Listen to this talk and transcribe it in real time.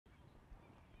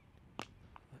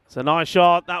It's a nice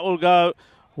shot. That will go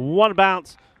one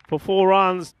bounce for 4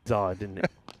 runs. Died, didn't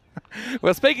it?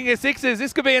 Well, speaking of sixes,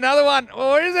 this could be another one.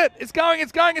 Or is it? It's going,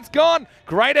 it's going, it's gone.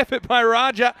 Great effort by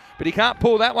Raja, but he can't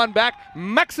pull that one back.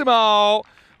 Maximo.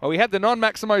 Well, we had the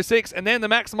non-Maximo 6, and then the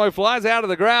Maximo flies out of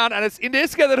the ground, and it's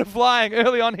Indiska that are flying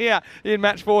early on here in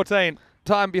match 14.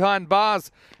 Time behind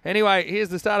bars. Anyway, here's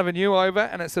the start of a new over,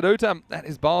 and it's Sadutam that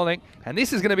is bowling, and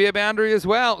this is going to be a boundary as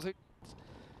well.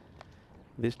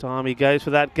 This time he goes for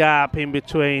that gap in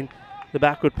between the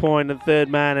backward point and third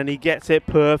man, and he gets it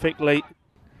perfectly.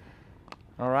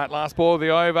 All right, last ball of the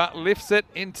over, lifts it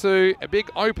into a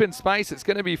big open space. It's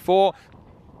going to be 4.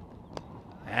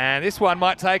 And this one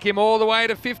might take him all the way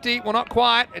to 50. Well, not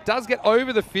quite. It does get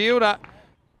over the fielder.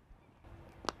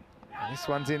 And this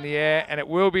one's in the air, and it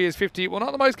will be his 50. Well,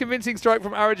 not the most convincing stroke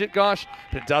from Arijit Ghosh,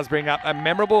 but it does bring up a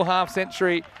memorable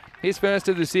half-century, his first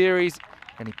of the series.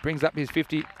 And he brings up his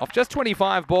 50 off just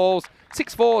 25 balls,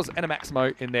 6 fours and a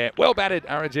Maximo in there. Well batted,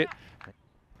 Arijit.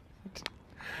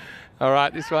 All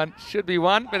right, this one should be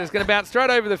one, but it's going to bounce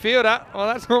straight over the fielder. Well,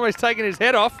 that's almost taken his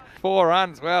head off. 4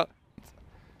 runs. Well,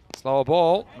 slower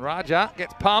ball. Raja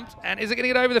gets pumped, and is it going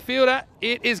to get over the fielder?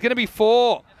 It is going to be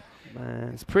 4.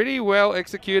 Man, it's pretty well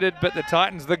executed, but the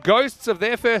Titans, the ghosts of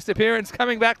their first appearance,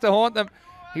 coming back to haunt them.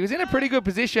 He was in a pretty good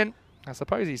position. I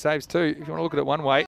suppose he saves 2, if you want to look at it one way.